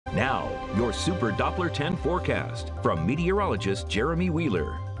Now, your Super Doppler 10 forecast from meteorologist Jeremy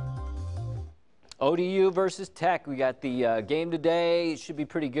Wheeler. ODU versus Tech. We got the game today. It should be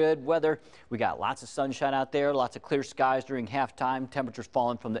pretty good weather. We got lots of sunshine out there, lots of clear skies during halftime. Temperatures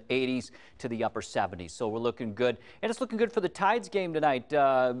falling from the 80s to the upper 70s. So we're looking good. And it's looking good for the Tides game tonight.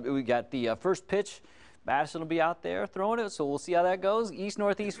 We got the first pitch. Madison will be out there throwing it, so we'll see how that goes.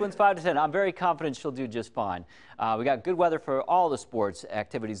 East-northeast winds 5 to 10. I'm very confident she'll do just fine. We got good weather for all the sports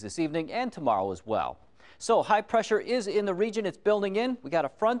activities this evening and tomorrow as well. So high pressure is in the region. It's building in. We got a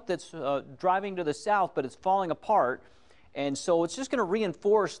front that's driving to the south, but it's falling apart. And so it's just going to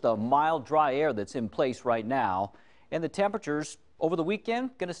reinforce the mild, dry air that's in place right now. And the temperatures over the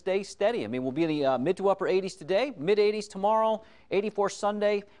weekend going to stay steady. I mean, we'll be in the mid to upper 80s today, mid 80s tomorrow, 84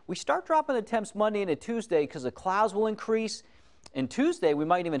 Sunday. We start dropping the temps Monday into Tuesday because the clouds will increase. And Tuesday, we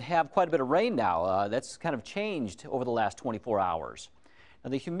might even have quite a bit of rain now. That's kind of changed over the last 24 hours. Now,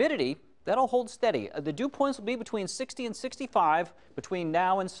 the humidity, that'll hold steady. The dew points will be between 60 and 65 between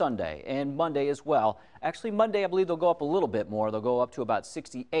now and Sunday and Monday as well. Actually, Monday, I believe they'll go up a little bit more. They'll go up to about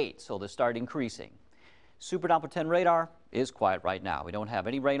 68, so they'll start increasing. Super Doppler 10 radar is quiet right now. We don't have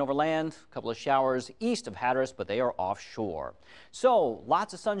any rain over land, a couple of showers east of Hatteras, but they are offshore. So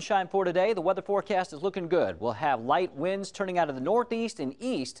lots of sunshine for today. The weather forecast is looking good. We'll have light winds turning out of the northeast and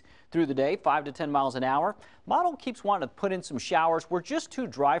east through the day, 5 to 10 miles an hour. Model keeps wanting to put in some showers. We're just too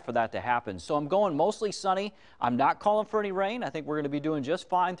dry for that to happen. So I'm going mostly sunny. I'm not calling for any rain. I think we're going to be doing just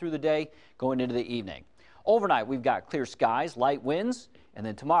fine through the day going into the evening. Overnight, we've got clear skies, light winds, and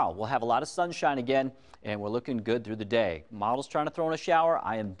then tomorrow we'll have a lot of sunshine again, and we're looking good through the day. Model's trying to throw in a shower.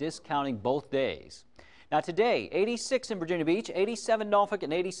 I am discounting both days. Now today, 86 in Virginia Beach, 87 Norfolk,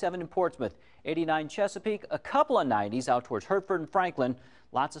 and 87 in Portsmouth, 89 Chesapeake, a couple of 90s out towards Hertford and Franklin.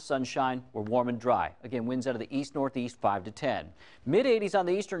 Lots of sunshine. We're warm and dry. Again, winds out of the east-northeast 5 to 10. Mid-80s on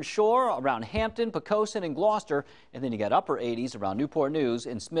the eastern shore around Hampton, Poquoson, and Gloucester. And then you got upper 80s around Newport News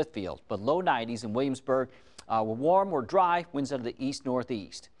and Smithfield. But low 90s in Williamsburg. We're warm, we're dry. Winds out of the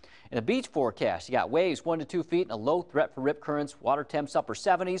east-northeast. In the beach forecast, you got waves 1 to 2 feet and a low threat for rip currents. Water temps upper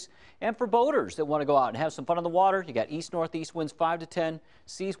 70s. And for boaters that want to go out and have some fun on the water, you got east-northeast winds 5 to 10.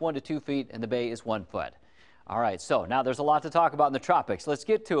 Seas 1 to 2 feet and the bay is 1 foot. All right, so now there's a lot to talk about in the tropics. Let's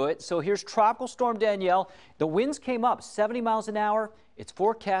get to it. So here's Tropical Storm Danielle. The winds came up 70 miles an hour. It's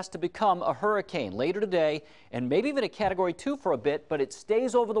forecast to become a hurricane later today and maybe even a Category 2 for a bit, but it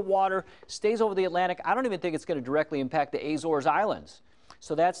stays over the water, stays over the Atlantic. I don't even think it's going to directly impact the Azores Islands.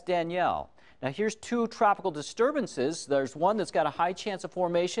 So that's Danielle. Now here's 2 tropical disturbances. There's one that's got a high chance of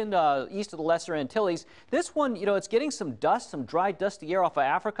formation east of the Lesser Antilles. This one, you know, it's getting some dust, some dry, dusty air off of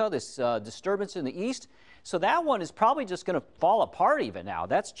Africa, this disturbance in the east. So that one is probably just going to fall apart even now.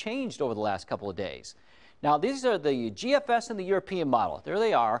 That's changed over the last couple of days. Now these are the GFS and the European model. There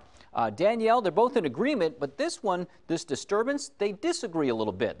they are. Danielle, they're both in agreement, but this one, this disturbance, they disagree a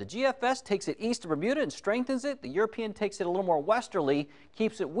little bit. The GFS takes it east of Bermuda and strengthens it. The European takes it a little more westerly,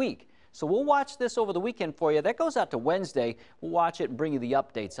 keeps it weak. So we'll watch this over the weekend for you. That goes out to Wednesday. We'll watch it and bring you the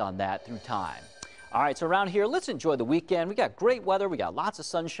updates on that through time. All right, so around here, let's enjoy the weekend. We got great weather. We got lots of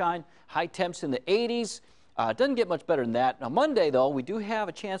sunshine, high temps in the 80s. It doesn't get much better than that. Now, Monday, though, we do have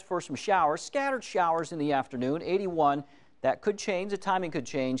a chance for some showers, scattered showers in the afternoon, 81. That could change. The timing could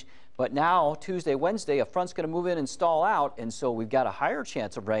change. But now, Tuesday, Wednesday, a front's going to move in and stall out, and so we've got a higher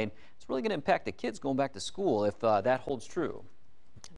chance of rain. It's really going to impact the kids going back to school if that holds true.